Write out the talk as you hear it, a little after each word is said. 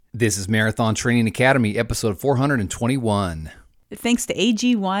This is Marathon Training Academy, episode 421. Thanks to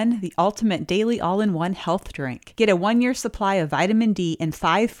AG1, the ultimate daily all-in-one health drink. Get a 1-year supply of vitamin D and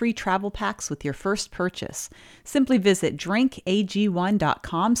 5 free travel packs with your first purchase. Simply visit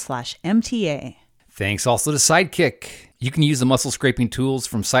drinkag1.com/MTA. Thanks also to Sidekick. You can use the muscle scraping tools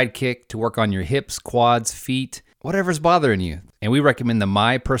from Sidekick to work on your hips, quads, feet, whatever's bothering you. And we recommend the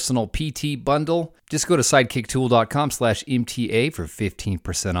My Personal PT bundle. Just go to sidekicktool.com/MTA for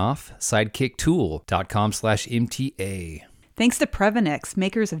 15% off. sidekicktool.com/MTA. Thanks to Previnex,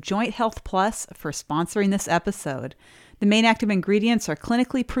 makers of Joint Health Plus, for sponsoring this episode. The main active ingredients are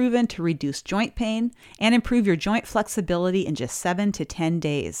clinically proven to reduce joint pain and improve your joint flexibility in just 7 to 10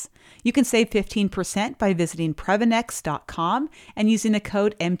 days. You can save 15% by visiting Previnex.com and using the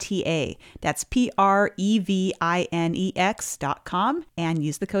code MTA. That's Previnex.com and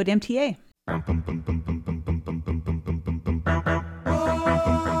use the code MTA.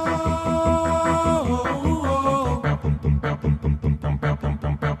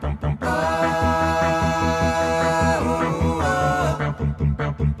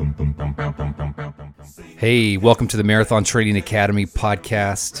 Hey, welcome to the Marathon Training Academy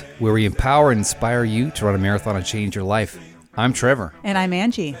podcast, where we empower and inspire you to run a marathon and change your life. I'm Trevor. And I'm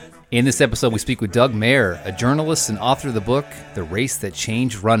Angie. In this episode, we speak with Doug Mayer, a journalist and author of the book, The Race That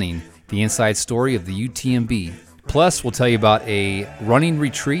Changed Running, the inside story of the UTMB. Plus, we'll tell you about a running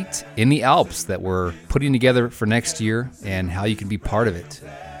retreat in the Alps that we're putting together for next year and how you can be part of it.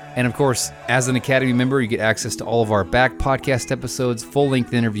 And of course, as an Academy member, you get access to all of our back podcast episodes,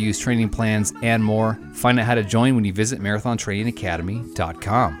 full-length interviews, training plans, and more. Find out how to join when you visit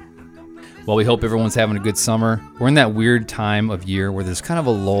marathontrainingacademy.com. Well, we hope everyone's having a good summer. We're in that weird time of year where there's kind of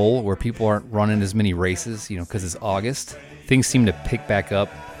a lull where people aren't running as many races, because it's August. Things seem to pick back up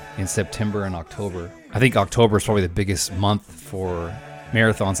in September and October. I think October is probably the biggest month for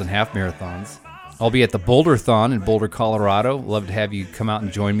marathons and half marathons. I'll be at the Boulder-thon in Boulder, Colorado. Love to have you come out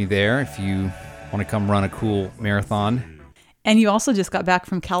and join me there if you want to come run a cool marathon. And you also just got back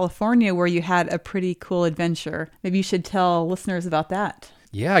from California where you had a pretty cool adventure. Maybe you should tell listeners about that.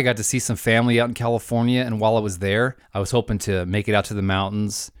 Yeah, I got to see some family out in California, and while I was there, I was hoping to make it out to the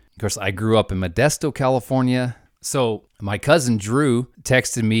mountains. Of course, I grew up in Modesto, California. So my cousin Drew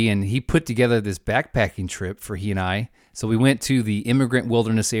texted me, and he put together this backpacking trip for he and I. So we went to the Immigrant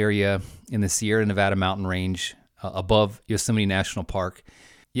Wilderness area in the Sierra Nevada mountain range above Yosemite National Park.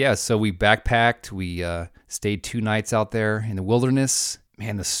 Yeah, so we backpacked. We stayed 2 nights out there in the wilderness.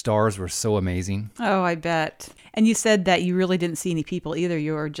 Man, the stars were so amazing. Oh, I bet. And you said that you really didn't see any people either.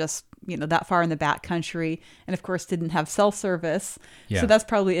 You were just, that far in the backcountry, and of course didn't have cell service. Yeah. So that's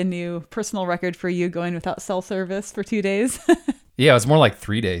probably a new personal record for you, going without cell service for 2 days. Yeah, it was more like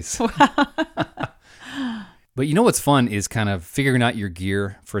 3 days. Wow. But what's fun is kind of figuring out your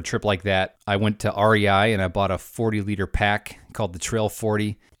gear for a trip like that. I went to REI and I bought a 40-liter pack called the Trail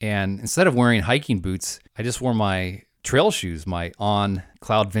 40. And instead of wearing hiking boots, I just wore my trail shoes, my On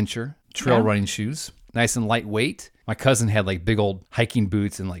Cloudventure trail running shoes. Nice and lightweight. My cousin had like big old hiking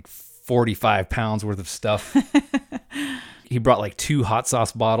boots and like 45 pounds worth of stuff. He brought like 2 hot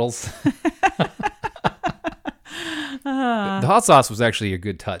sauce bottles. The hot sauce was actually a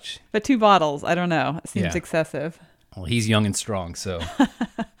good touch. But 2 bottles, I don't know. It seems excessive. Well, he's young and strong, so.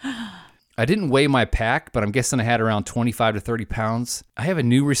 I didn't weigh my pack, but I'm guessing I had around 25 to 30 pounds. I have a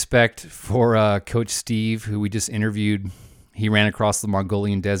new respect for Coach Steve, who we just interviewed. He ran across the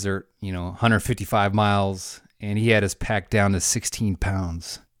Mongolian desert, 155 miles, and he had his pack down to 16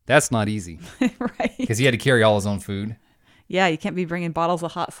 pounds. That's not easy. Right. Because he had to carry all his own food. Yeah, you can't be bringing bottles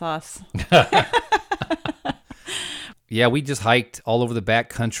of hot sauce. Yeah, we just hiked all over the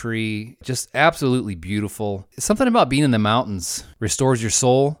backcountry. Just absolutely beautiful. Something about being in the mountains restores your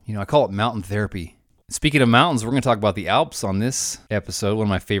soul. I call it mountain therapy. Speaking of mountains, we're going to talk about the Alps on this episode, one of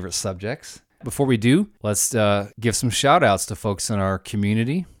my favorite subjects. Before we do, let's give some shout outs to folks in our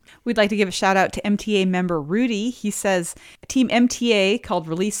community. We'd like to give a shout out to MTA member Rudy. He says, Team MTA, called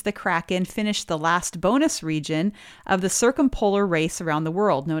Release the Kraken, finished the last bonus region of the circumpolar race around the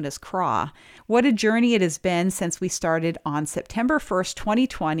world, known as CRAW. What a journey it has been since we started on September 1st,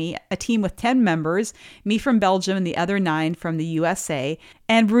 2020, a team with 10 members, me from Belgium and the other 9 from the USA.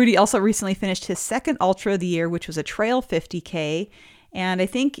 And Rudy also recently finished his second ultra of the year, which was a trail 50K. And I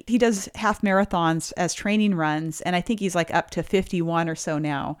think he does half marathons as training runs. And I think he's like up to 51 or so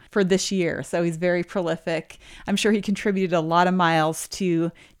now for this year. So he's very prolific. I'm sure he contributed a lot of miles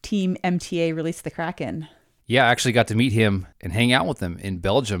to Team MTA Release the Kraken. Yeah, I actually got to meet him and hang out with him in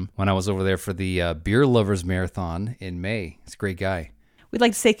Belgium when I was over there for the Beer Lovers Marathon in May. He's a great guy. We'd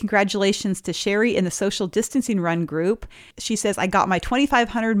like to say congratulations to Sherry in the social distancing run group. She says, I got my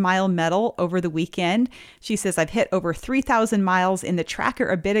 2,500 mile medal over the weekend. She says, I've hit over 3,000 miles in the tracker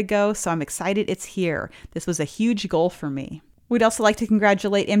a bit ago, so I'm excited it's here. This was a huge goal for me. We'd also like to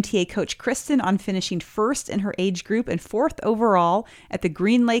congratulate MTA coach Kristen on finishing first in her age group and fourth overall at the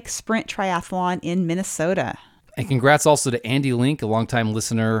Green Lake Sprint Triathlon in Minnesota. And congrats also to Andy Link, a longtime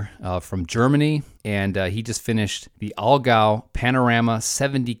listener from Germany. And he just finished the Allgäu Panorama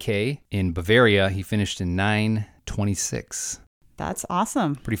 70K in Bavaria. He finished in 9:26. That's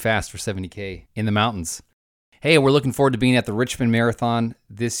awesome. Pretty fast for 70K in the mountains. Hey, we're looking forward to being at the Richmond Marathon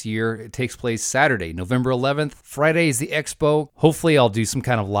this year. It takes place Saturday, November 11th. Friday is the expo. Hopefully, I'll do some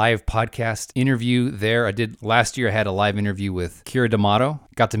kind of live podcast interview there. I did last year. I had a live interview with Kira D'Amato.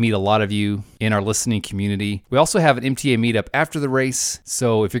 Got to meet a lot of you in our listening community. We also have an MTA meetup after the race.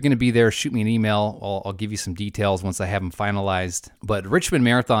 So if you're going to be there, shoot me an email. I'll give you some details once I have them finalized. But Richmond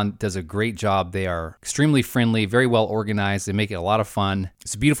Marathon does a great job. They are extremely friendly, very well organized. They make it a lot of fun.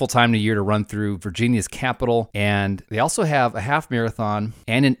 It's a beautiful time of year to run through Virginia's capital. And they also have a half marathon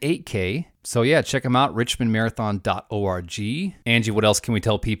and an 8K. So yeah, check them out, richmondmarathon.org. Angie, what else can we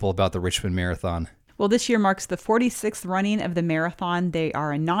tell people about the Richmond Marathon? Well, this year marks the 46th running of the marathon. They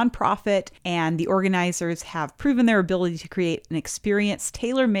are a nonprofit, and the organizers have proven their ability to create an experience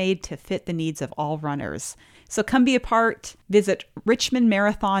tailor-made to fit the needs of all runners. So come be a part. Visit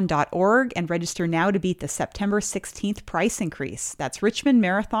richmondmarathon.org and register now to beat the September 16th price increase. That's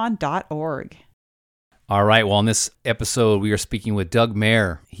richmondmarathon.org. All right. Well, in this episode, we are speaking with Doug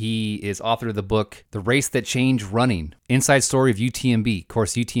Mayer. He is author of the book, The Race That Changed Running, Inside Story of UTMB. Of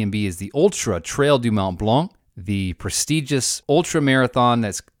course, UTMB is the Ultra Trail du Mont Blanc, the prestigious ultra marathon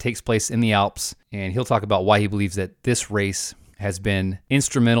that takes place in the Alps. And he'll talk about why he believes that this race has been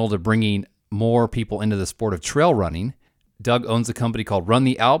instrumental to bringing more people into the sport of trail running. Doug owns a company called Run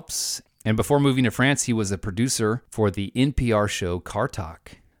the Alps. And before moving to France, he was a producer for the NPR show Car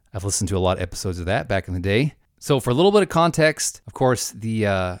Talk. I've listened to a lot of episodes of that back in the day. So for a little bit of context, of course, the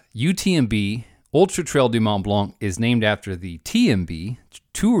UTMB, Ultra Trail du Mont Blanc, is named after the TMB,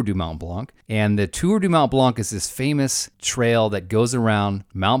 Tour du Mont Blanc. And the Tour du Mont Blanc is this famous trail that goes around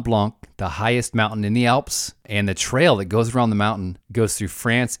Mont Blanc, the highest mountain in the Alps. And the trail that goes around the mountain goes through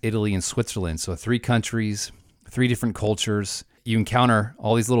France, Italy, and Switzerland. So 3 countries, 3 different cultures. You encounter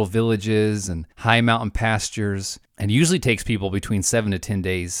all these little villages and high mountain pastures, and it usually takes people between 7 to 10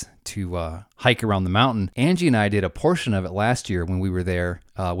 days to hike around the mountain. Angie and I did a portion of it last year when we were there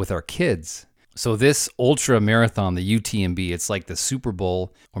with our kids. So this ultra marathon, the UTMB, it's like the Super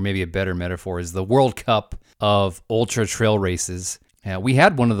Bowl, or maybe a better metaphor is the World Cup of ultra trail races. We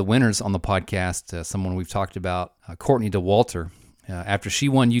had one of the winners on the podcast, someone we've talked about, Courtney DeWalter. After she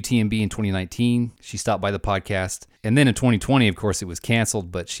won UTMB in 2019, she stopped by the podcast. And then in 2020, of course, it was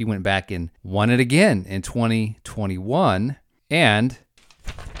canceled, but she went back and won it again in 2021. And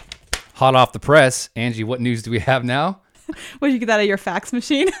hot off the press, Angie, what news do we have now? What, did you get that out of your fax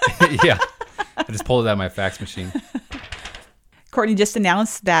machine? Yeah, I just pulled it out of my fax machine. Courtney just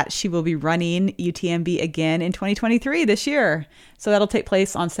announced that she will be running UTMB again in 2023 this year. So that'll take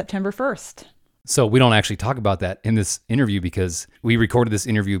place on September 1st. So we don't actually talk about that in this interview because we recorded this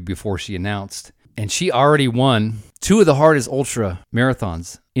interview before she announced. And she already won 2 of the hardest ultra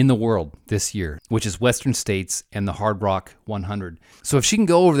marathons in the world this year, which is Western States and the Hard Rock 100. So if she can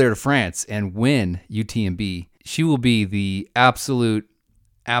go over there to France and win UTMB, she will be the absolute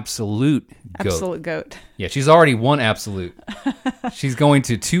goat. Absolute goat. Yeah, she's already won absolute. She's going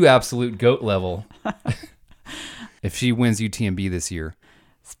to 2 absolute goat level if she wins UTMB this year.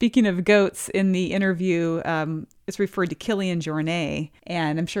 Speaking of goats, in the interview, it's referred to Kilian Jornet,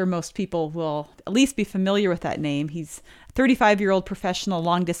 and I'm sure most people will at least be familiar with that name. He's a 35-year-old professional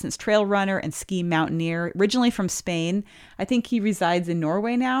long-distance trail runner and ski mountaineer, originally from Spain. I think he resides in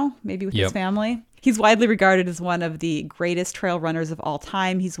Norway now, maybe with his family. He's widely regarded as one of the greatest trail runners of all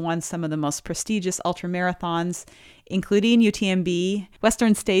time. He's won some of the most prestigious ultramarathons, including UTMB,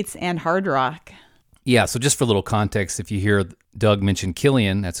 Western States, and Hard Rock. Yeah, so just for a little context, if you hear Doug mention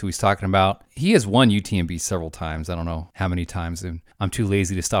Kilian, that's who he's talking about. He has won UTMB several times. I don't know how many times. And I'm too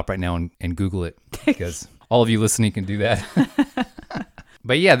lazy to stop right now and Google it because all of you listening can do that.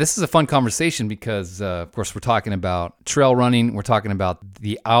 But yeah, this is a fun conversation because, of course, we're talking about trail running. We're talking about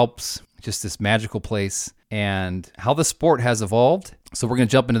the Alps, just this magical place, and how the sport has evolved. So we're going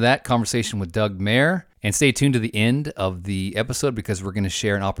to jump into that conversation with Doug Mayer. And stay tuned to the end of the episode because we're going to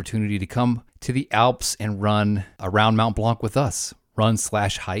share an opportunity to come to the Alps and run around Mont Blanc with us.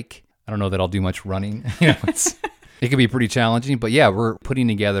 Run/hike. I don't know that I'll do much running. It could be pretty challenging. But yeah, we're putting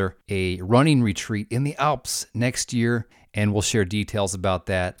together a running retreat in the Alps next year. and we'll share details about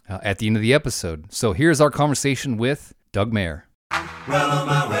that at the end of the episode. So here's our conversation with Doug Mayer. Well on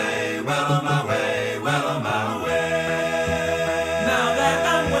my way, well on my way, well on my way. Now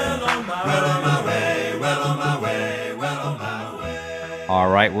that I'm well on my way, well on my way, well on my way. All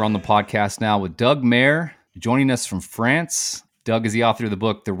right, we're on the podcast now with Doug Mayer, joining us from France. Doug is the author of the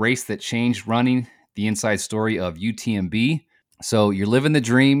book, The Race That Changed Running, the inside story of UTMB. So you're living the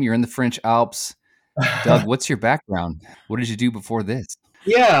dream, you're in the French Alps. Doug, what's your background? What did you do before this?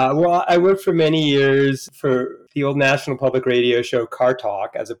 Yeah, well, I worked for many years for the old National Public Radio show Car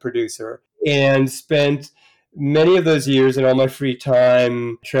Talk as a producer, and spent many of those years in all my free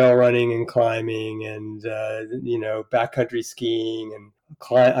time trail running and climbing and, backcountry skiing and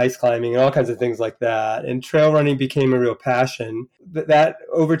ice climbing and all kinds of things like that. And trail running became a real passion. That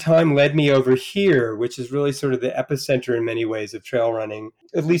over time led me over here, which is really sort of the epicenter in many ways of trail running,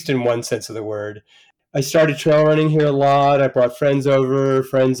 at least in one sense of the word. I started trail running here a lot. I brought friends over,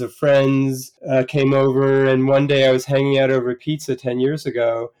 friends of friends came over. And one day I was hanging out over pizza 10 years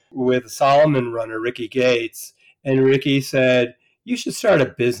ago with a Salomon runner, Ricky Gates. And Ricky said, "You should start a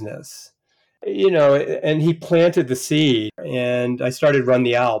business." And he planted the seed. And I started Run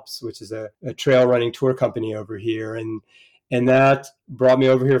the Alps, which is a trail running tour company over here. And that brought me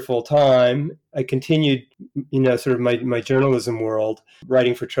over here full time. I continued, sort of my journalism world,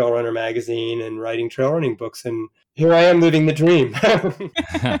 writing for Trail Runner magazine and writing trail running books. And here I am living the dream.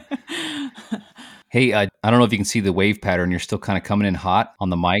 Hey, I don't know if you can see the wave pattern. You're still kind of coming in hot on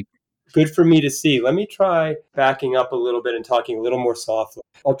the mic. Good for me to see. Let me try backing up a little bit and talking a little more softly.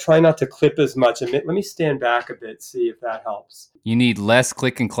 I'll try not to clip as much. Let me stand back a bit, see if that helps. You need less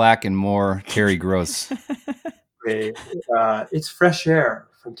click and clack and more Terry Gross. It's fresh air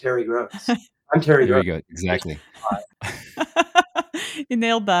from Terry Gross. I'm Terry Gross. There you go. Exactly. You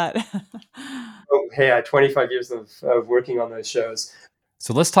nailed that. Oh, hey, I had 25 years of working on those shows.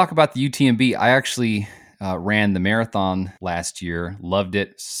 So let's talk about the UTMB. I actually ran the marathon last year. Loved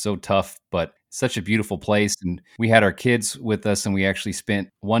it. So tough, but such a beautiful place. And we had our kids with us, and we actually spent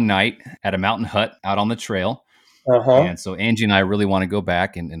one night at a mountain hut out on the trail. Uh-huh. And so Angie and I really want to go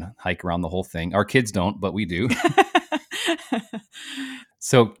back and hike around the whole thing. Our kids don't, but we do.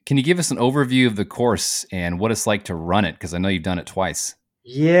 So can you give us an overview of the course and what it's like to run it? Because I know you've done it twice.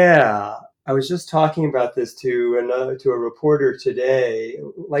 Yeah. I was just talking about this to a reporter today.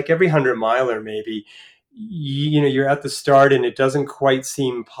 Like every 100-miler, maybe, you're at the start and it doesn't quite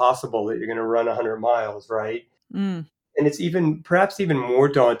seem possible that you're going to run 100 miles, right? Mm. And it's perhaps even more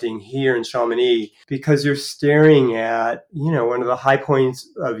daunting here in Chamonix because you're staring at, one of the high points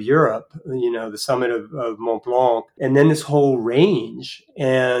of Europe, the summit of Mont Blanc, and then this whole range.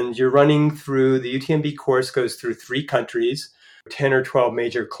 And you're running through, the UTMB course goes through 3 countries, 10 or 12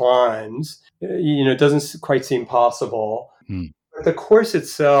 major climbs. It doesn't quite seem possible. Mm. But the course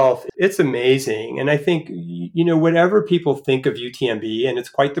itself, it's amazing. And I think, whatever people think of UTMB, and it's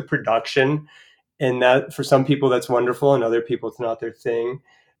quite the production, and that for some people that's wonderful, and other people it's not their thing.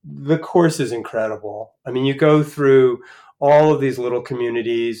 The course is incredible. I mean, you go through all of these little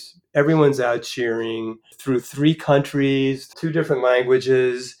communities, everyone's out cheering through 3 countries, 2 different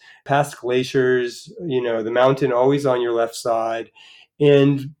languages, past glaciers, the mountain always on your left side.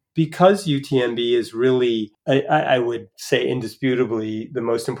 And because UTMB is really, I would say indisputably, the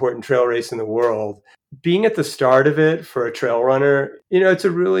most important trail race in the world, being at the start of it for a trail runner, it's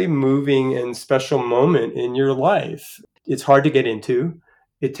a really moving and special moment in your life. It's hard to get into.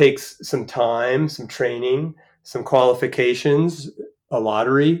 It takes some time, some training, some qualifications, a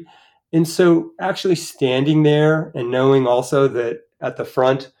lottery. And so actually standing there and knowing also that at the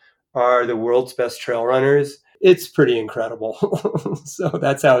front are the world's best trail runners, it's pretty incredible. So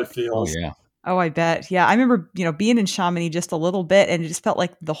that's how it feels. Oh, yeah. Oh, I bet. Yeah. I remember, being in Chamonix just a little bit, and it just felt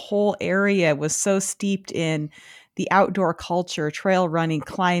like the whole area was so steeped in the outdoor culture, trail running,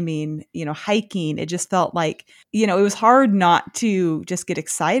 climbing, hiking. It just felt like, it was hard not to just get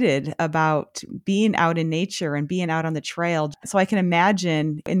excited about being out in nature and being out on the trail. So I can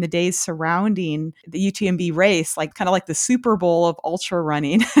imagine in the days surrounding the UTMB race, like kind of like the Super Bowl of ultra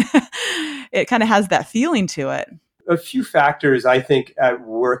running, it kind of has that feeling to it. A few factors, I think, at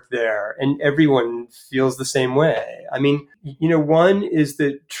work there, and everyone feels the same way. I mean, one is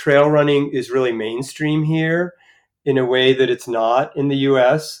that trail running is really mainstream here in a way that it's not in the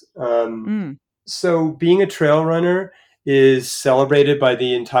US. So being a trail runner is celebrated by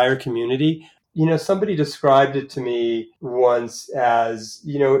the entire community. Somebody described it to me once as,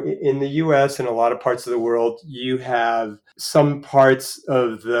 in the US and a lot of parts of the world, you have some parts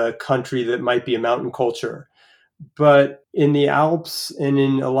of the country that might be a mountain culture. But in the Alps and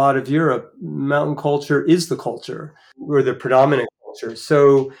in a lot of Europe, mountain culture is the culture, or the predominant culture.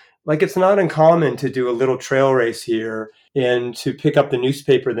 So, like, it's not uncommon to do a little trail race here and to pick up the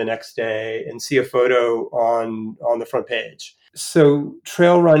newspaper the next day and see a photo on the front page. So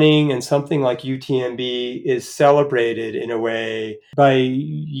trail running and something like UTMB is celebrated in a way by,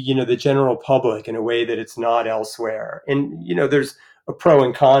 the general public in a way that it's not elsewhere. And, there's a pro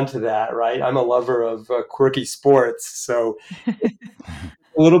and con to that, right? I'm a lover of quirky sports. So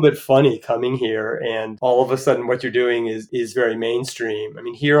a little bit funny coming here and all of a sudden what you're doing is very mainstream. I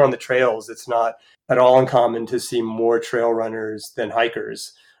mean, here on the trails, it's not at all uncommon to see more trail runners than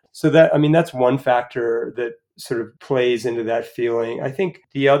hikers. So that's one factor that sort of plays into that feeling. I think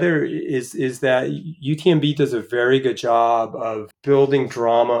the other is that UTMB does a very good job of building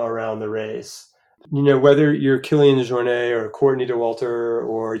drama around the race. Whether you're Kilian Jornet or Courtney Dauwalter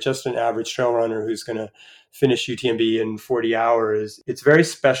or just an average trail runner who's going to finish UTMB in 40 hours, it's very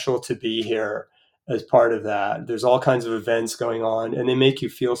special to be here as part of that. There's all kinds of events going on and they make you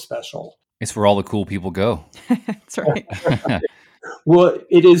feel special. It's where all the cool people go. That's right. Well,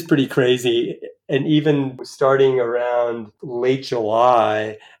 it is pretty crazy. And even starting around late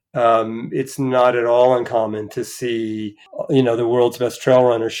July, it's not at all uncommon to see, the world's best trail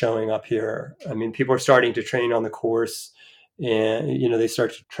runners showing up here. I mean, people are starting to train on the course and, they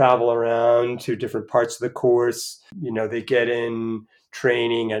start to travel around to different parts of the course. They get in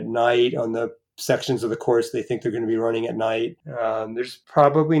training at night on the sections of the course they think they're going to be running at night. There's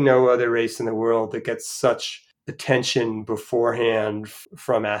probably no other race in the world that gets such attention beforehand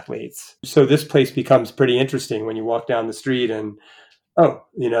from athletes. So this place becomes pretty interesting when you walk down the street and,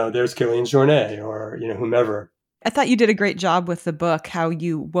 there's Kilian Jornet or, whomever. I thought you did a great job with the book, how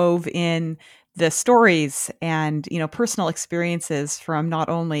you wove in the stories and, personal experiences from not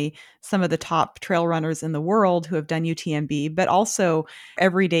only some of the top trail runners in the world who have done UTMB, but also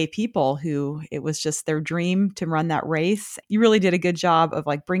everyday people who it was just their dream to run that race. You really did a good job of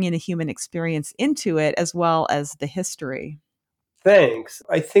bringing the human experience into it as well as the history. Thanks.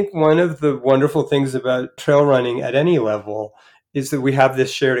 I think one of the wonderful things about trail running at any level is that we have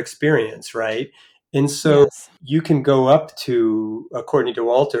this shared experience, right? And so Yes. you can go up to Courtney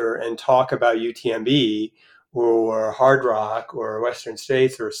Dauwalter and talk about UTMB or Hard Rock or Western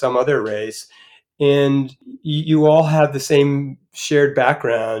States or some other race. And you all have the same shared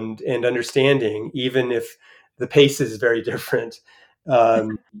background and understanding, even if the pace is very different.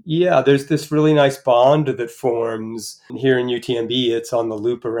 There's this really nice bond that forms here in UTMB. It's on the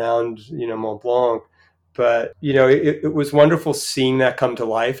loop around, Mont Blanc. But, it was wonderful seeing that come to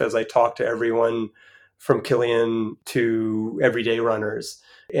life as I talked to everyone from Kilian to everyday runners.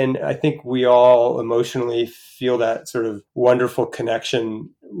 And I think we all emotionally feel that sort of wonderful connection,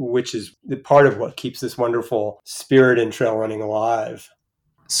 which is part of what keeps this wonderful spirit in trail running alive.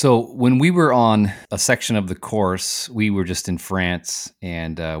 So when we were on a section of the course, we were just in France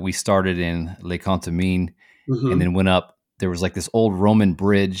and we started in Les Contamines and then went up. There was this old Roman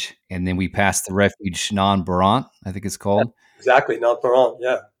bridge, and then we passed the refuge Non-Barant, I think it's called. Exactly, Non-Barant,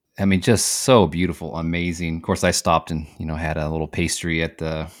 yeah. I mean, just so beautiful, amazing. Of course, I stopped and, had a little pastry at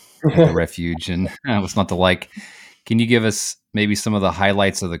the refuge, and it was not to like. Can you give us maybe some of the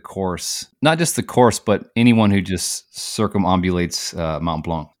highlights of the course? Not just the course, but anyone who just circumambulates Mont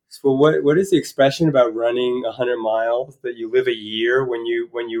Blanc. Well, what is the expression about running 100 miles that you live a year when you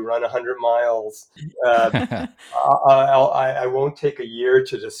run 100 miles? I won't take a year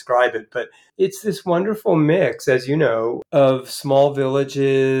to describe it, but it's this wonderful mix, as you know, of small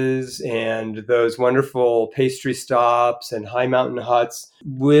villages and those wonderful pastry stops and high mountain huts.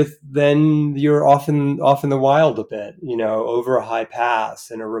 With then you're often in the wild a bit, over a high pass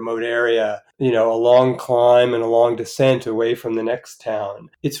in a remote area, a long climb and a long descent away from the next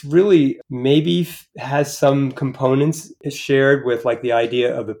town. It's really maybe has some components shared with the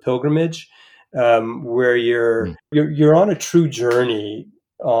idea of a pilgrimage, where you're on a true journey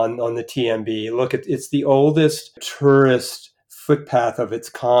on the TMB. Look, it's the oldest tourist footpath of its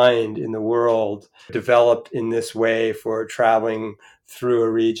kind in the world, developed in this way for traveling through a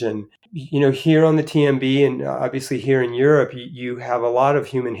region. Here on the TMB and obviously here in Europe, you have a lot of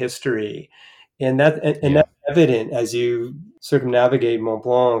human history. And that's evident as you circumnavigate Mont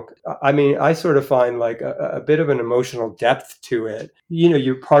Blanc. I mean, I sort of find a bit of an emotional depth to it.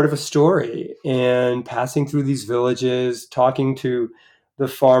 You're part of a story and passing through these villages, talking to the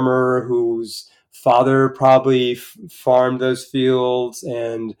farmer who's father probably farmed those fields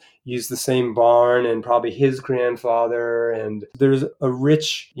and used the same barn, and probably his grandfather. And there's a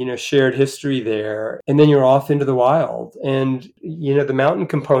rich, shared history there. And then you're off into the wild. And, the mountain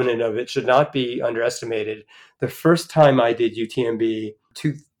component of it should not be underestimated. The first time I did UTMB,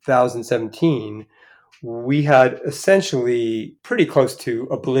 2017, we had essentially pretty close to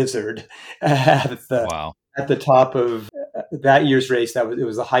a blizzard Wow. at the top of that year's race. It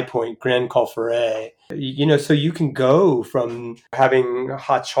was the high point, Grand Col Ferret. So you can go from having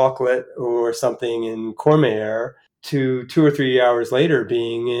hot chocolate or something in Courmayeur to 2 or 3 hours later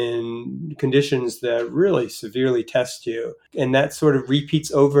being in conditions that really severely test you. And that sort of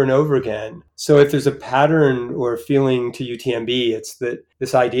repeats over and over again. So if there's a pattern or feeling to UTMB, it's that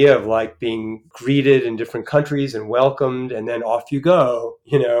this idea of like being greeted in different countries and welcomed, and then off you go,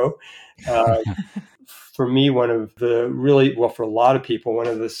 For me, one of the for a lot of people, one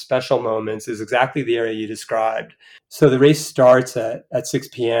of the special moments is exactly the area you described. So the race starts at 6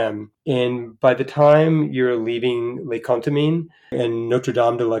 p.m. And by the time you're leaving Les Contamines and Notre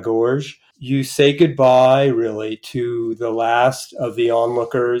Dame de la Gorge, you say goodbye really to the last of the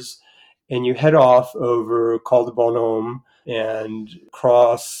onlookers, and you head off over Col de Bonhomme and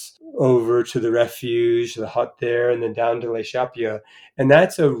cross over to the refuge, the hut there, and then down to Les Chapieux. And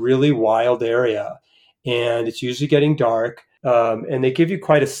that's a really wild area. And it's usually getting dark, and they give you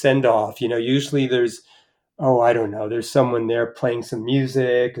quite a send-off. Usually there's, there's someone there playing some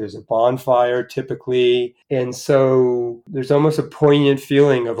music, there's a bonfire typically. And so there's almost a poignant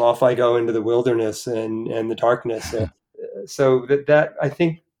feeling of off I go into the wilderness and the darkness. So that I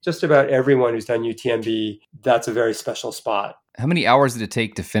think just about everyone who's done UTMB, that's a very special spot. How many hours did it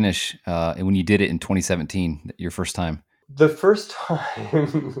take to finish when you did it in 2017, your first time? The first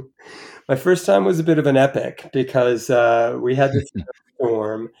time, my first time was a bit of an epic because we had this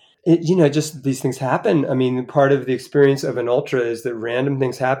storm. Just these things happen. I mean, part of the experience of an ultra is that random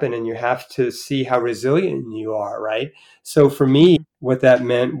things happen and you have to see how resilient you are, right? So for me, what that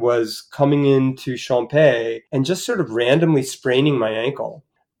meant was coming into Champey and just sort of randomly spraining my ankle.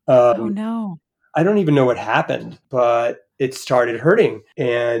 Oh, no. I don't even know what happened, but it started hurting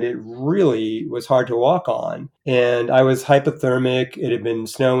and it really was hard to walk on. And I was hypothermic. It had been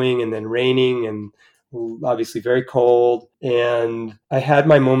snowing and then raining and obviously very cold. And I had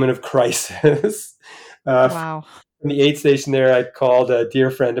my moment of crisis. Wow. From the aid station there, I called a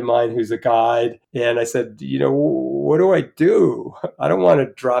dear friend of mine who's a guide. And I said, what do I do? I don't want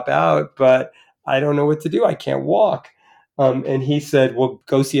to drop out, but I don't know what to do. I can't walk. And he said, well,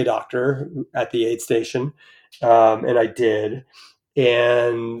 go see a doctor at the aid station. And I did.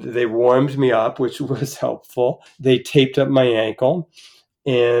 And they warmed me up, which was helpful. They taped up my ankle.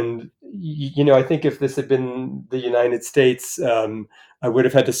 And, I think if this had been the United States, I would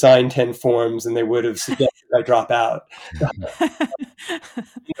have had to sign 10 forms and they would have suggested I drop out. But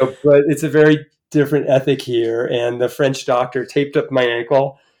it's a very different ethic here. And the French doctor taped up my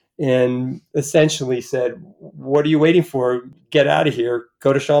ankle and essentially said, what are you waiting for? Get out of here.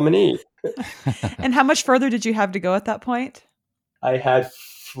 Go to Chamonix. And how much further did you have to go at that point? I had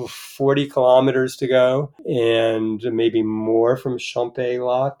 40 kilometers to go and maybe more from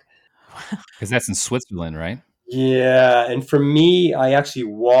Champey-Lac. Because that's in Switzerland, right? Yeah. And for me, I actually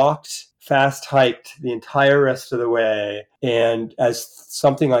walked, fast hiked the entire rest of the way. And as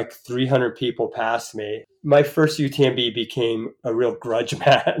something like 300 people passed me, my first UTMB became a real grudge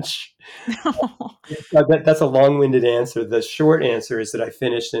match. That's a long-winded answer. The short answer is that I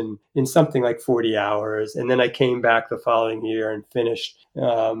finished in something like 40 hours. And then I came back the following year and finished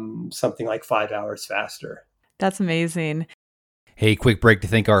something like 5 hours faster. That's amazing. Hey, quick break to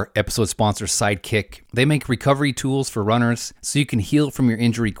thank our episode sponsor, Sidekick. They make recovery tools for runners so you can heal from your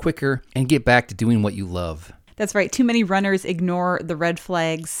injury quicker and get back to doing what you love. That's right. Too many runners ignore the red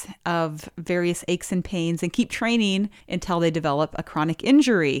flags of various aches and pains and keep training until they develop a chronic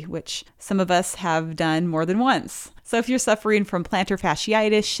injury, which some of us have done more than once. So if you're suffering from plantar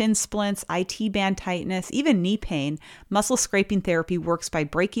fasciitis, shin splints, IT band tightness, even knee pain, muscle scraping therapy works by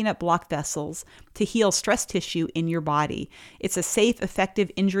breaking up blocked vessels to heal stress tissue in your body. It's a safe, effective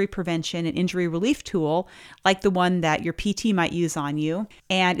injury prevention and injury relief tool like the one that your PT might use on you.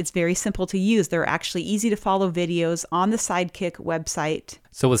 And it's very simple to use. There are actually easy to follow videos on the Sidekick website.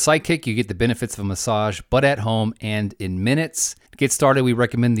 So with Sidekick, you get the benefits of a massage, but at home and in minutes. To get started, we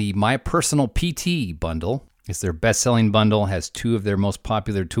recommend the My Personal PT bundle. It's their best-selling bundle, has 2 of their most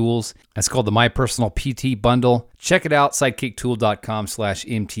popular tools. It's called the My Personal PT bundle. Check it out,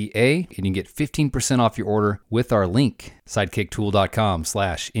 sidekicktool.com/MTA, and you can get 15% off your order with our link,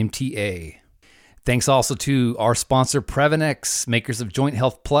 sidekicktool.com/MTA. Thanks also to our sponsor, Previnex, makers of Joint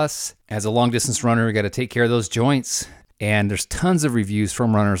Health Plus. As a long-distance runner, we got to take care of those joints. And there's tons of reviews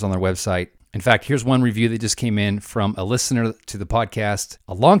from runners on their website. In fact, here's one review that just came in from a listener to the podcast,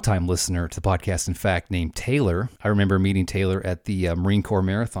 a longtime listener to the podcast, in fact, named Taylor. I remember meeting Taylor at the Marine Corps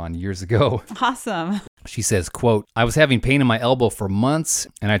Marathon years ago. Awesome. She says, quote, I was having pain in my elbow for months,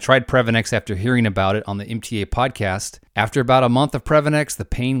 and I tried Previnex after hearing about it on the MTA podcast. After about a month of Previnex, the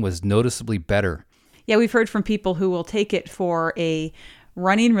pain was noticeably better. Yeah, we've heard from people who will take it for a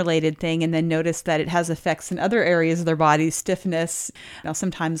running related thing and then notice that it has effects in other areas of their body, stiffness,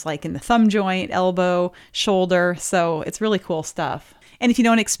 sometimes like in the thumb joint, elbow, shoulder. So it's really cool stuff. And if you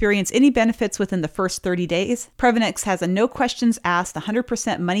don't experience any benefits within the first 30 days, Previnex has a no questions asked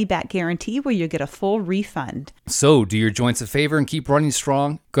 100% money back guarantee where you get a full refund. So do your joints a favor and keep running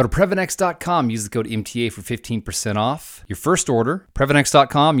strong. Go to Previnex.com, use the code MTA for 15% off your first order.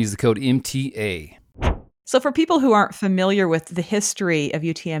 Previnex.com, use the code MTA. So for people who aren't familiar with the history of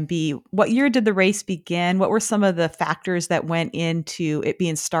UTMB, what year did the race begin? What were some of the factors that went into it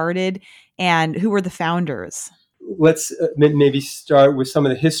being started? And who were the founders? Let's maybe start with some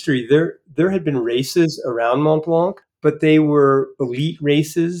of the history. There had been races around Mont Blanc, but they were elite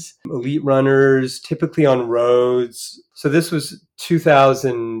races, elite runners, typically on roads. So this was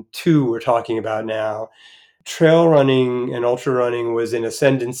 2002 we're talking about now. Trail running and ultra running was in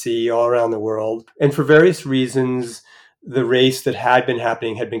ascendancy all around the world. And for various reasons, the race that had been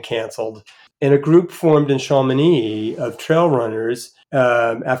happening had been canceled. And a group formed in Chamonix of trail runners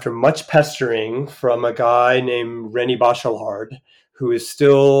after much pestering from a guy named René Bachelard, who is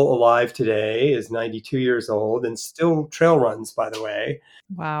still alive today, is 92 years old, and still trail runs, by the way.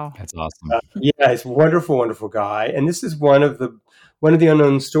 Wow. That's awesome. Yeah, he's a wonderful, wonderful guy. And this is one of the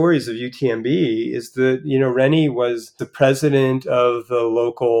unknown stories of UTMB is that, Rennie was the president of the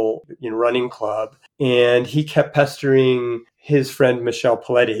local running club, and he kept pestering his friend Michel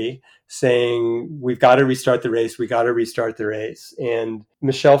Paletti, saying, we've got to restart the race. We got to restart the race. And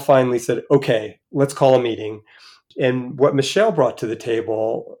Michel finally said, okay, let's call a meeting. And what Michel brought to the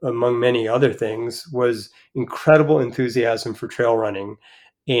table, among many other things, was incredible enthusiasm for trail running.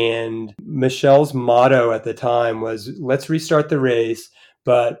 And Michel's motto at the time was, let's restart the race,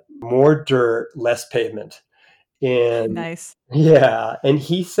 but more dirt, less pavement. And nice. Yeah. And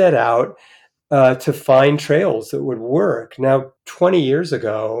he set out to find trails that would work. Now, 20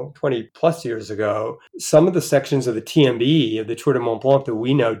 plus years ago, some of the sections of the TMB, of the Tour de Mont Blanc that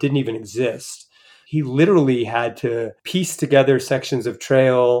we know, didn't even exist. He literally had to piece together sections of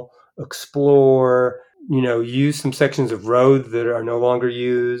trail, explore, use some sections of road that are no longer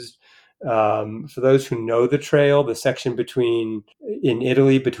used. For those who know the trail, the section in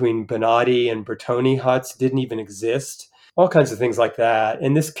Italy between Bonatti and Bertoni huts didn't even exist. All kinds of things like that.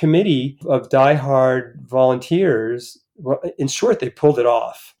 And this committee of diehard volunteers, well, in short, they pulled it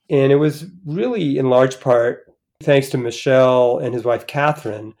off. And it was really in large part thanks to Michel and his wife,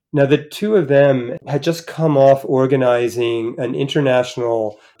 Catherine. Now, the two of them had just come off organizing an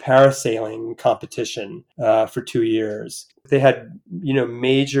international parasailing competition for 2 years. They had,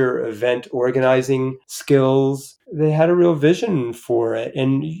 major event organizing skills. They had a real vision for it.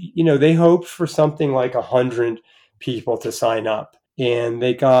 And, they hoped for something like 100 people to sign up. And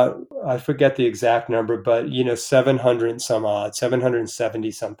they got, I forget the exact number, but, 700 some odd, 770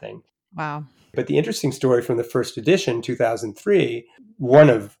 something. Wow. But the interesting story from the first edition, 2003, one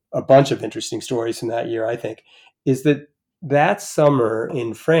of a bunch of interesting stories from that year, I think, is that summer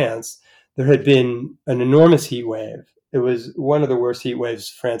in France, there had been an enormous heat wave. It was one of the worst heat waves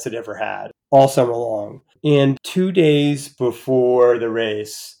France had ever had all summer long. And 2 days before the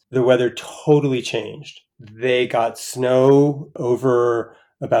race, the weather totally changed. They got snow over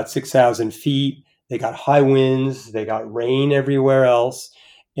about 6,000 feet. They got high winds. They got rain everywhere else.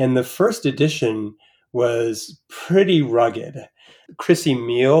 And the first edition was pretty rugged. Chrissy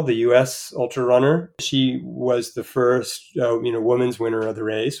Meehl, the U.S. ultra runner, she was the first, women's winner of the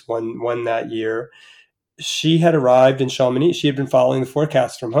race, won that year. She had arrived in Chamonix. She had been following the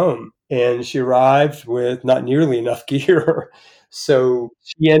forecast from home, and she arrived with not nearly enough gear. So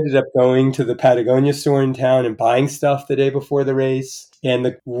she ended up going to the Patagonia store in town and buying stuff the day before the race.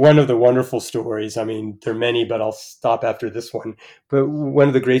 And one of the wonderful stories, I mean, there are many, but I'll stop after this one. But one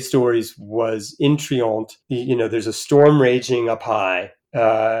of the great stories was in Trient. There's a storm raging up high.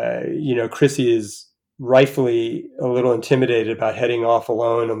 Chrissy is rightfully a little intimidated about heading off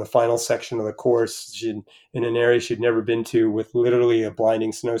alone on the final section of the course. In an area she'd never been to with literally a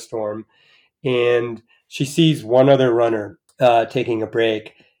blinding snowstorm. And she sees one other runner taking a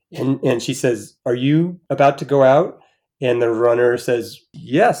break. And she says, "Are you about to go out?" And the runner says,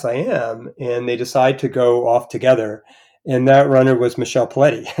 yes, I am. And they decide to go off together. And that runner was Michelle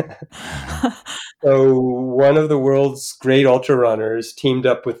Piletti. So one of the world's great ultra runners teamed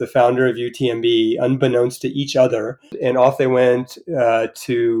up with the founder of UTMB, unbeknownst to each other, and off they went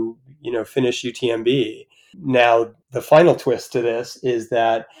to finish UTMB. Now, the final twist to this is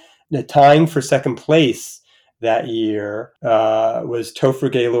that the tying for second place that year was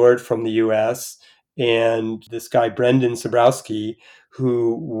Topher Gaylord from the U.S. and this guy Brendan Sabrowski,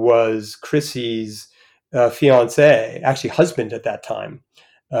 who was Chrissy's fiance, actually husband at that time.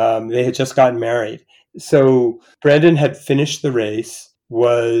 They had just gotten married. So Brendan had finished the race,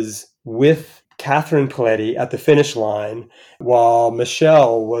 was with Catherine Piletti at the finish line, while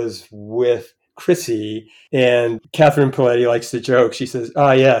Michelle was with Chrissy. And Catherine Piletti likes to joke. She says,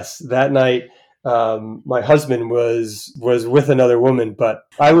 yes, that night my husband was with another woman, but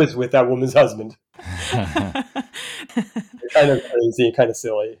I was with that woman's husband. Kind of crazy, kind of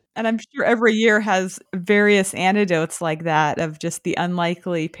silly. And I'm sure every year has various anecdotes like that of just the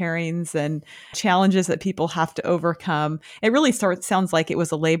unlikely pairings and challenges that people have to overcome. It really sounds like it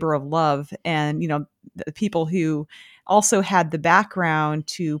was a labor of love. And, the people who also had the background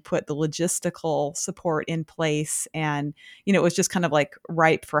to put the logistical support in place. And, it was just kind of like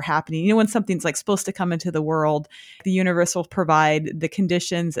ripe for happening. When something's like supposed to come into the world, the universe will provide the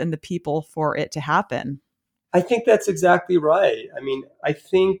conditions and the people for it to happen. I think that's exactly right. I mean, I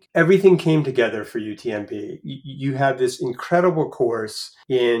think everything came together for UTMB. You have this incredible course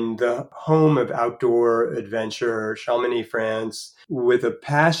in the home of outdoor adventure, Chamonix, France, with a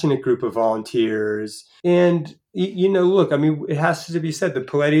passionate group of volunteers. And, look, I mean, it has to be said, the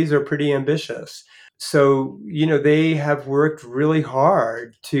Pilettis are pretty ambitious. So, they have worked really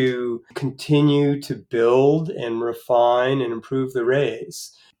hard to continue to build and refine and improve the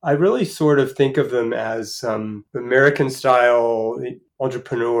race. I really sort of think of them as American-style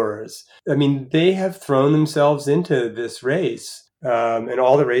entrepreneurs. I mean, they have thrown themselves into this race and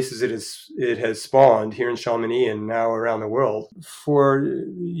all the races it has spawned here in Chamonix and now around the world for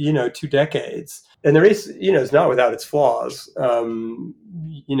 2 decades. And the race, is not without its flaws.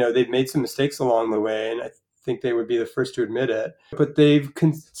 They've made some mistakes along the way, and I think they would be the first to admit it. But they've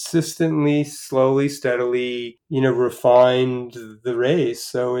consistently, slowly, steadily, refined the race.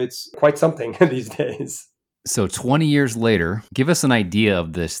 So it's quite something these days. So 20 years later, give us an idea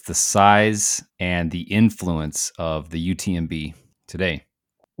of the size and the influence of the UTMB today.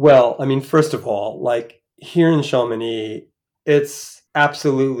 Well, I mean, first of all, like here in Chamonix, it's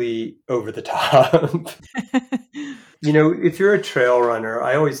absolutely over the top. If you're a trail runner,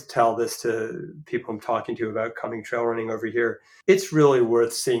 I always tell this to people I'm talking to about coming trail running over here. It's really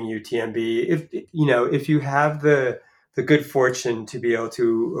worth seeing UTMB. If you have the good fortune to be able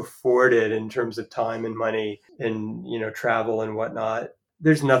to afford it in terms of time and money and, travel and whatnot,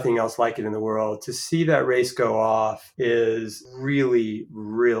 there's nothing else like it in the world. To see that race go off is really,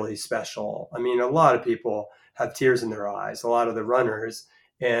 really special. I mean, a lot of people have tears in their eyes, a lot of the runners,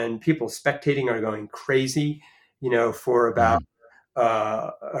 and people spectating are going crazy. For about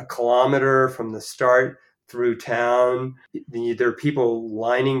a kilometer from the start through town. There are people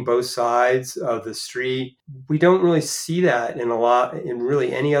lining both sides of the street. We don't really see that in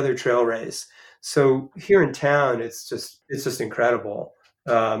really any other trail race. So here in town, it's just incredible.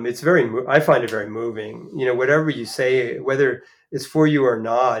 I find it very moving. Whatever you say, whether it's for you or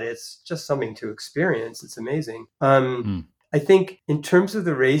not, it's just something to experience. It's amazing. I think in terms of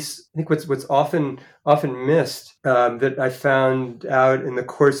the race, I think what's often missed that I found out in the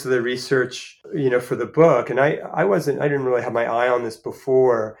course of the research, for the book, and I didn't really have my eye on this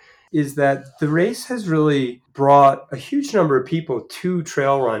before, is that the race has really brought a huge number of people to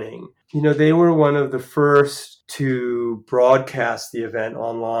trail running. They were one of the first to broadcast the event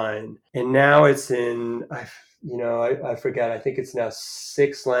online, and now it's in, I forget, I think it's now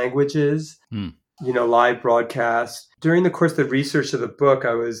 6 languages. Live broadcast. During the course of the research of the book,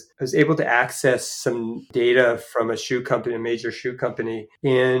 I was able to access some data from a major shoe company.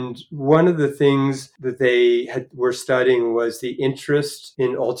 And one of the things that they were studying was the interest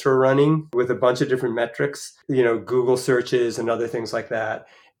in ultra running with a bunch of different metrics, Google searches and other things like that.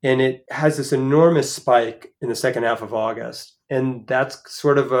 And it has this enormous spike in the second half of August. And that's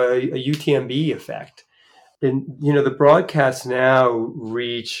sort of a UTMB effect. And, the broadcasts now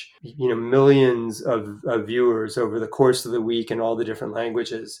reach, millions of viewers over the course of the week in all the different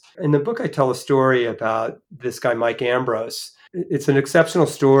languages. In the book, I tell a story about this guy, Mike Ambrose. It's an exceptional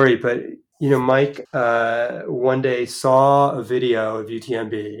story, but, Mike one day saw a video of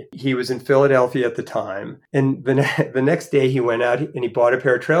UTMB. He was in Philadelphia at the time. And the next day he went out and he bought a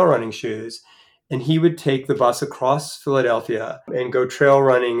pair of trail running shoes. And he would take the bus across Philadelphia and go trail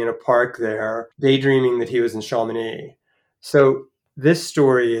running in a park there, daydreaming that he was in Chamonix. So this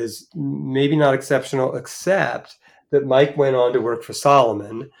story is maybe not exceptional, except that Mike went on to work for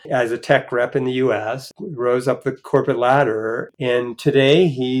Salomon as a tech rep in the US, rose up the corporate ladder, and today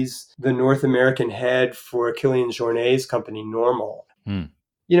he's the North American head for Kilian Jornet's company, Normal. Hmm.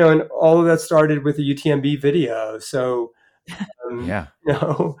 And all of that started with a UTMB video. So, Yeah.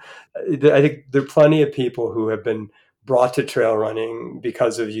 I think there are plenty of people who have been brought to trail running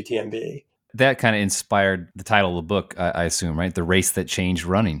because of UTMB. That kind of inspired the title of the book, I assume, right? The Race That Changed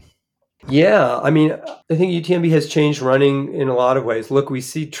Running. Yeah, I mean, I think UTMB has changed running in a lot of ways. Look, we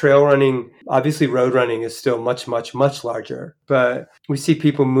see trail running, obviously road running is still much, much, much larger, but we see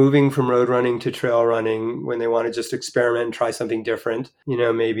people moving from road running to trail running when they want to just experiment and try something different.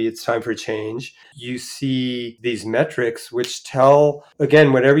 Maybe it's time for a change. You see these metrics which tell,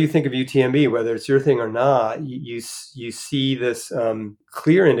 again, whatever you think of UTMB, whether it's your thing or not, you see this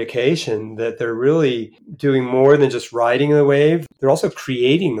clear indication that they're really doing more than just riding the wave. They're also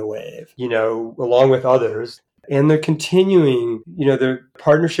creating the wave, along with others. And they're continuing, their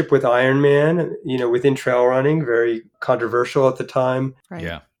partnership with Ironman, within trail running, very controversial at the time. Right.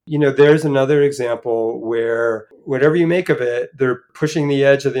 Yeah. There's another example where whatever you make of it, they're pushing the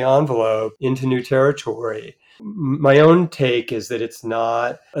edge of the envelope into new territory. My own take is that it's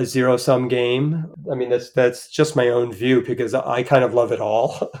not a zero-sum game. I mean, that's just my own view because I kind of love it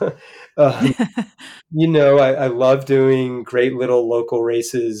all. I love doing great little local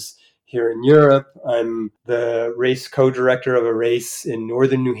races here in Europe. I'm the race co-director of a race in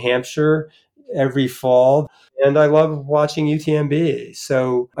northern New Hampshire every fall, and I love watching UTMB.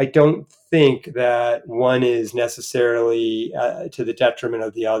 So I don't think that one is necessarily to the detriment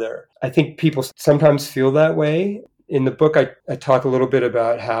of the other. I think people sometimes feel that way. In the book, I talk a little bit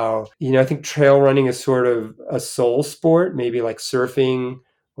about how, I think trail running is sort of a soul sport, maybe like surfing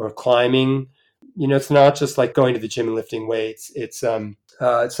or climbing. It's not just like going to the gym and lifting weights. It's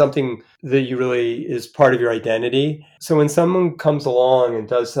something that you really is part of your identity. So when someone comes along and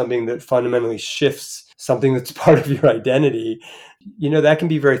does something that fundamentally shifts something that's part of your identity, that can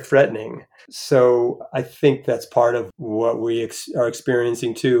be very threatening. So I think that's part of what we are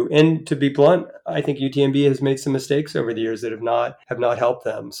experiencing too. And to be blunt, I think UTMB has made some mistakes over the years that have not helped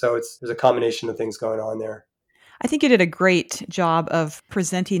them. So there's a combination of things going on there. I think you did a great job of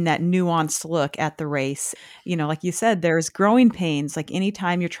presenting that nuanced look at the race. Like you said, there's growing pains. Like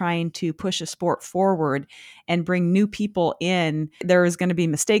anytime you're trying to push a sport forward and bring new people in, there is going to be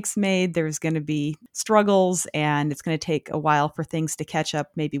mistakes made. There's going to be struggles, and it's going to take a while for things to catch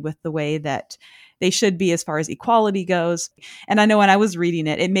up maybe with the way that they should be as far as equality goes. And I know when I was reading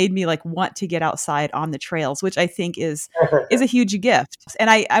it, it made me like want to get outside on the trails, which I think is a huge gift. And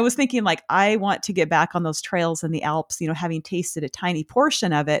I was thinking like, I want to get back on those trails in the Alps, having tasted a tiny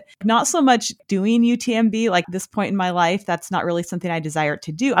portion of it, not so much doing UTMB like this point in my life. That's not really something I desire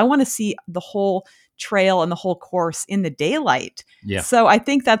to do. I want to see the whole trail and the whole course in the daylight. Yeah. So I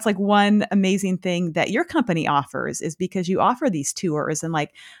think that's like one amazing thing that your company offers, is because you offer these tours, and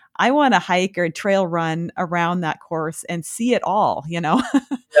like, I want to hike or trail run around that course and see it all, Yeah.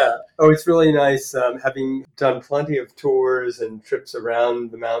 Oh, it's really nice. Having done plenty of tours and trips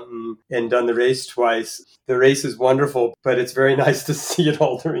around the mountain and done the race twice. The race is wonderful, but it's very nice to see it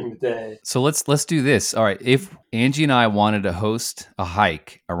all during the day. So let's do this. All right. If Angie and I wanted to host a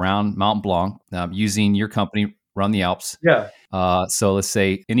hike around Mont Blanc using your company, Run the Alps. Yeah. So let's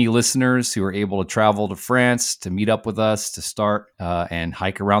say any listeners who are able to travel to France to meet up with us to start and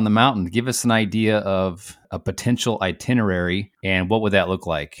hike around the mountain, give us an idea of a potential itinerary, and what would that look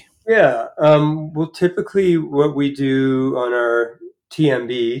like? Yeah. Well, typically what we do on our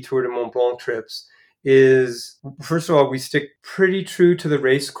TMB, Tour de Mont Blanc trips, is, first of all, we stick pretty true to the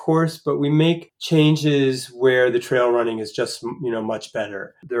race course, but we make changes where the trail running is just, much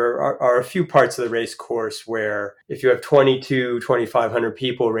better. There are a few parts of the race course where if you have 2,500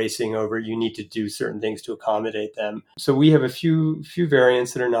 people racing over, you need to do certain things to accommodate them. So we have a few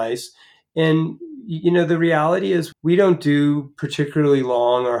variants that are nice. And, the reality is we don't do particularly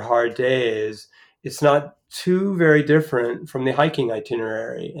long or hard days. It's not too very different from the hiking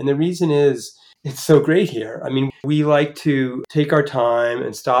itinerary. And the reason is, it's so great here. I mean, we like to take our time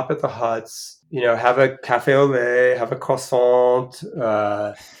and stop at the huts, have a café au lait, have a croissant.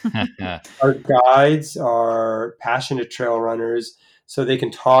 Our guides are passionate trail runners. so they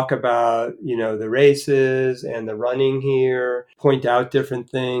can talk about, the races and the running here, point out different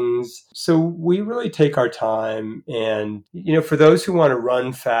things. So we really take our time. And, for those who want to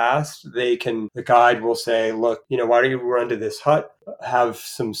run fast, the guide will say, look, why don't you run to this hut, have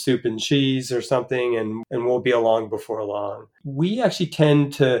some soup and cheese or something, and we'll be along before long. We actually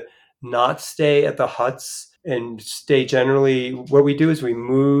tend to not stay at the huts and stay generally. What we do is we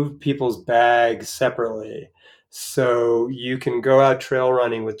move people's bags separately. So you can go out trail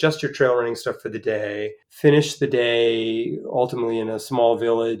running with just your trail running stuff for the day, finish the day ultimately in a small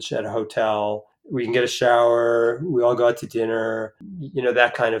village at a hotel. We can get a shower. We all go out to dinner,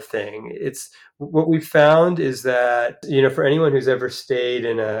 that kind of thing. It's what we've found is that, for anyone who's ever stayed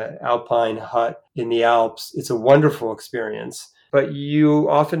in an alpine hut in the Alps, it's a wonderful experience, but you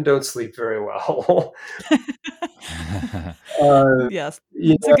often don't sleep very well. Yes,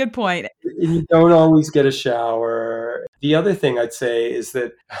 it's a good point. You don't always get a shower. The other thing I'd say is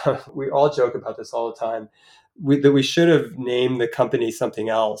that we all joke about this all the time, that we should have named the company something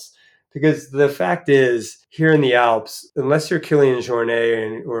else. Because the fact is, here in the Alps, unless you're Kilian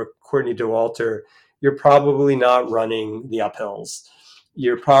Jornet or Courtney Dauwalter, you're probably not running the uphills.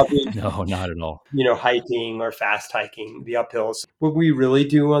 You're probably No, not at all. Hiking or fast hiking the uphills. What we really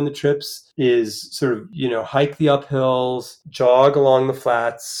do on the trips is sort of, hike the uphills, jog along the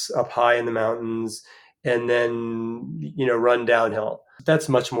flats up high in the mountains, and then, run downhill. That's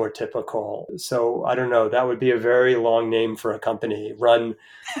much more typical. So I don't know. That would be a very long name for a company. Run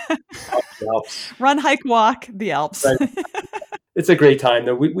the Alps. Run, hike, walk the Alps. Right. It's a great time,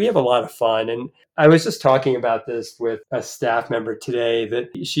 though. We have a lot of fun. And I was just talking about this with a staff member today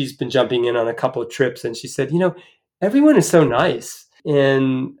that she's been jumping in on a couple of trips. And she said, everyone is so nice.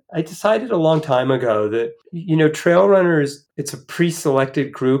 And I decided a long time ago that, trail runners, it's a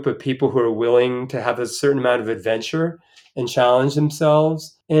pre-selected group of people who are willing to have a certain amount of adventure and challenge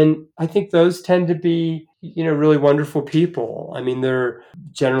themselves. And I think those tend to be, really wonderful people. I mean, they're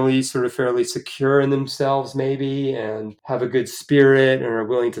generally sort of fairly secure in themselves, maybe, and have a good spirit and are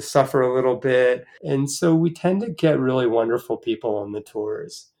willing to suffer a little bit. And so we tend to get really wonderful people on the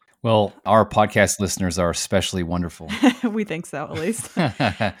tours. Well, our podcast listeners are especially wonderful. We think so, at least.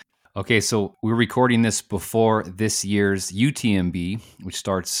 Okay, so we're recording this before this year's UTMB, which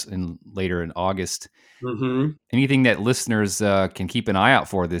starts later in August. Mm-hmm. Anything that listeners can keep an eye out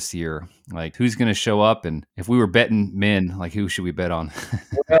for this year? Like who's going to show up? And if we were betting men, like who should we bet on?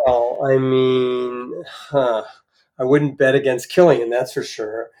 Well, I mean, I wouldn't bet against Kilian, that's for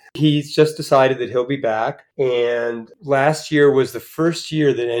sure. He's just decided that he'll be back. And last year was the first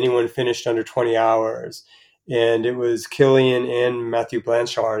year that anyone finished under 20 hours. And it was Kilian and Matthew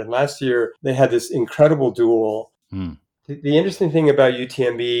Blanchard. And last year they had this incredible duel. The interesting thing about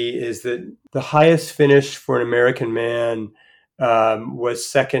UTMB is that the highest finish for an American man was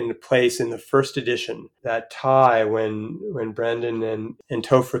second place in the first edition, that tie when Brandon and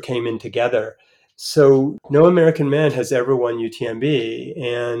Topher came in together. So no American man has ever won UTMB,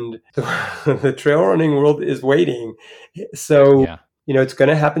 and the trail running world is waiting. So, Yeah. It's going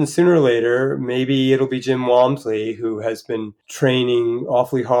to happen sooner or later. Maybe it'll be Jim Walmsley, who has been training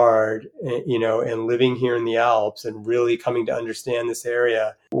awfully hard, and living here in the Alps and really coming to understand this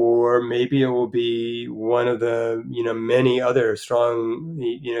area. Or maybe it will be one of the, many other strong,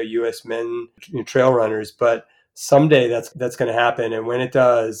 U.S. men trail runners. But someday that's going to happen. And when it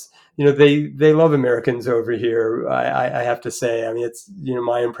does, they love Americans over here. I have to say, I mean, it's,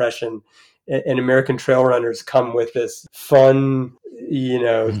 my impression. And American trail runners come with this fun,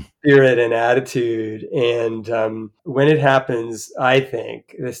 spirit and attitude. And when it happens, I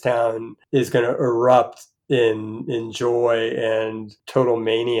think this town is going to erupt in joy and total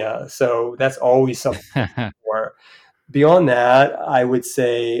mania. So that's always something for. Beyond that, I would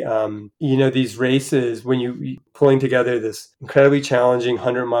say, these races, when you pulling together this incredibly challenging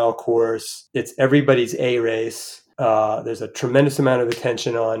 100-mile course, it's everybody's A race. There's a tremendous amount of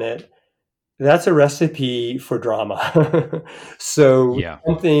attention on it. That's a recipe for drama. So Yeah.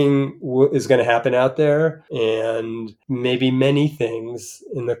 something is going to happen out there, and maybe many things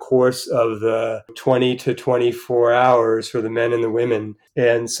in the course of the 20 to 24 hours for the men and the women.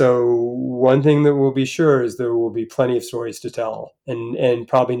 And so one thing that will be sure is there will be plenty of stories to tell, and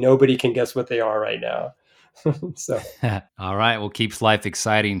probably nobody can guess what they are right now. So All right. Well, keeps life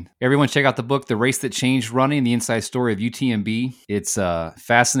exciting. Everyone check out the book, The Race That Changed Running, The Inside Story of UTMB. It's a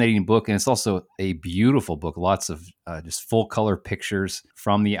fascinating book, and it's also a beautiful book. Lots of just full color pictures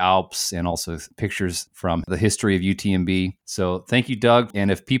from the Alps and also pictures from the history of UTMB. So thank you, Doug.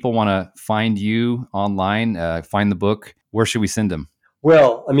 And if people want to find you online, find the book, where should we send them?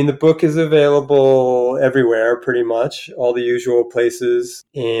 Well, I mean, the book is available everywhere, pretty much, all the usual places.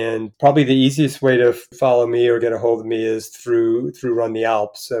 And probably the easiest way to follow me or get a hold of me is through Run the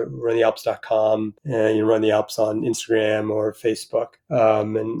Alps, runthealps.com. And you Run the Alps on Instagram or Facebook.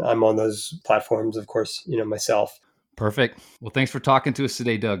 And I'm on those platforms, of course, myself. Perfect. Well, thanks for talking to us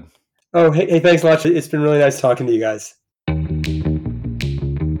today, Doug. Oh, hey, thanks a lot. It's been really nice talking to you guys.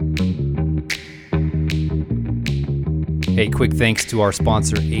 Hey, quick thanks to our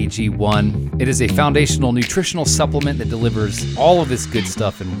sponsor, AG1. It is a foundational nutritional supplement that delivers all of this good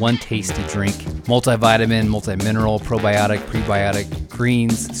stuff in one tasty drink. Multivitamin, multimineral, probiotic, prebiotic,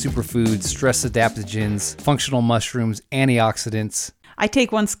 greens, superfoods, stress adaptogens, functional mushrooms, antioxidants. I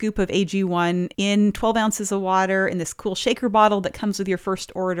take 1 scoop of AG1 in 12 ounces of water in this cool shaker bottle that comes with your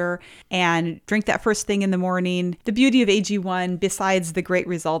first order and drink that first thing in the morning. The beauty of AG1, besides the great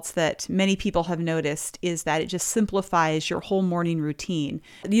results that many people have noticed, is that it just simplifies your whole morning routine.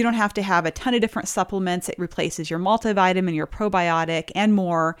 You don't have to have a ton of different supplements. It replaces your multivitamin, your probiotic, and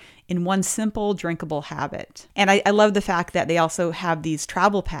more in one simple drinkable habit. And I love the fact that they also have these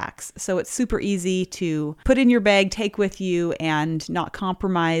travel packs. So it's super easy to put in your bag, take with you, and not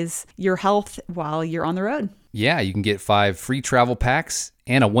compromise your health while you're on the road. Yeah, you can get 5 free travel packs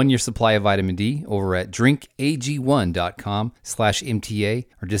and a 1-year supply of vitamin D over at drinkag1.com/MTA,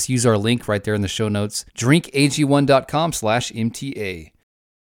 or just use our link right there in the show notes, drinkag1.com/MTA.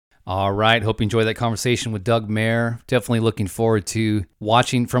 All right, hope you enjoyed that conversation with Doug Mayer. Definitely looking forward to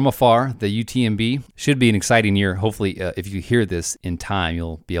watching from afar the UTMB. Should be an exciting year. Hopefully, if you hear this in time,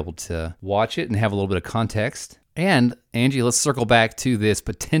 you'll be able to watch it and have a little bit of context. And Angie, let's circle back to this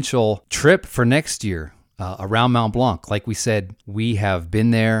potential trip for next year around Mount Blanc. Like we said, we have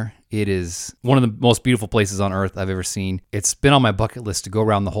been there. It is one of the most beautiful places on earth I've ever seen. It's been on my bucket list to go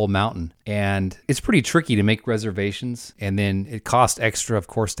around the whole mountain. And it's pretty tricky to make reservations. And then it costs extra, of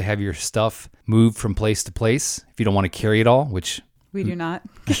course, to have your stuff moved from place to place if you don't want to carry it all, which we do not.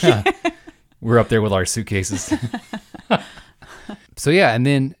 We're up there with our suitcases. So yeah, and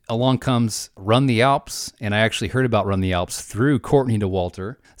then along comes Run the Alps, and I actually heard about Run the Alps through Courtney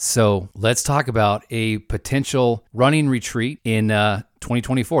DeWalter. So let's talk about a potential running retreat in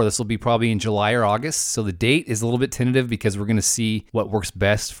 2024. This will be probably in July or August. So the date is a little bit tentative because we're going to see what works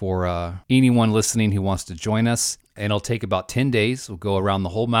best for anyone listening who wants to join us. And it'll take about 10 days. We'll go around the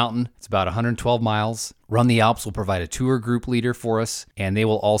whole mountain. It's about 112 miles. Run the Alps will provide a tour group leader for us, and they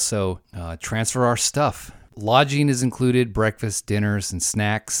will also transfer our stuff. Lodging is included, breakfast, dinners, and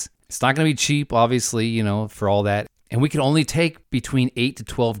snacks. It's not going to be cheap, obviously, for all that. And we can only take between 8 to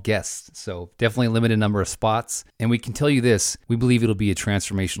 12 guests. So definitely a limited number of spots. And we can tell you this, we believe it'll be a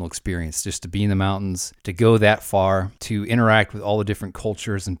transformational experience just to be in the mountains, to go that far, to interact with all the different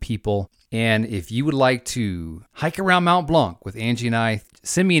cultures and people. And if you would like to hike around Mount Blanc with Angie and I,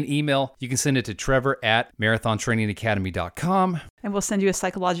 send me an email. You can send it to trevor@marathontrainingacademy.com. And we'll send you a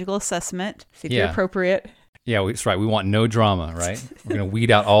psychological assessment, see if you're appropriate. Yeah, that's right. We want no drama, right? We're going to weed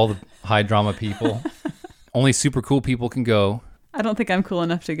out all the high drama people. Only super cool people can go. I don't think I'm cool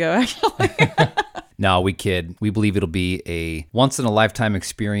enough to go, actually. No, we kid. We believe it'll be a once-in-a-lifetime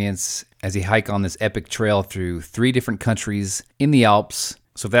experience as you hike on this epic trail through 3 different countries in the Alps.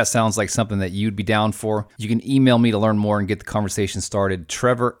 So if that sounds like something that you'd be down for, you can email me to learn more and get the conversation started,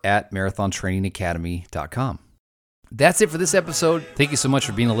 trevor@marathontrainingacademy.com. That's it for this episode. Thank you so much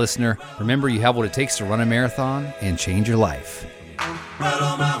for being a listener. Remember, you have what it takes to run a marathon and change your life. Well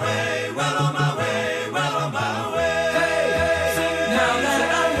on my way, well on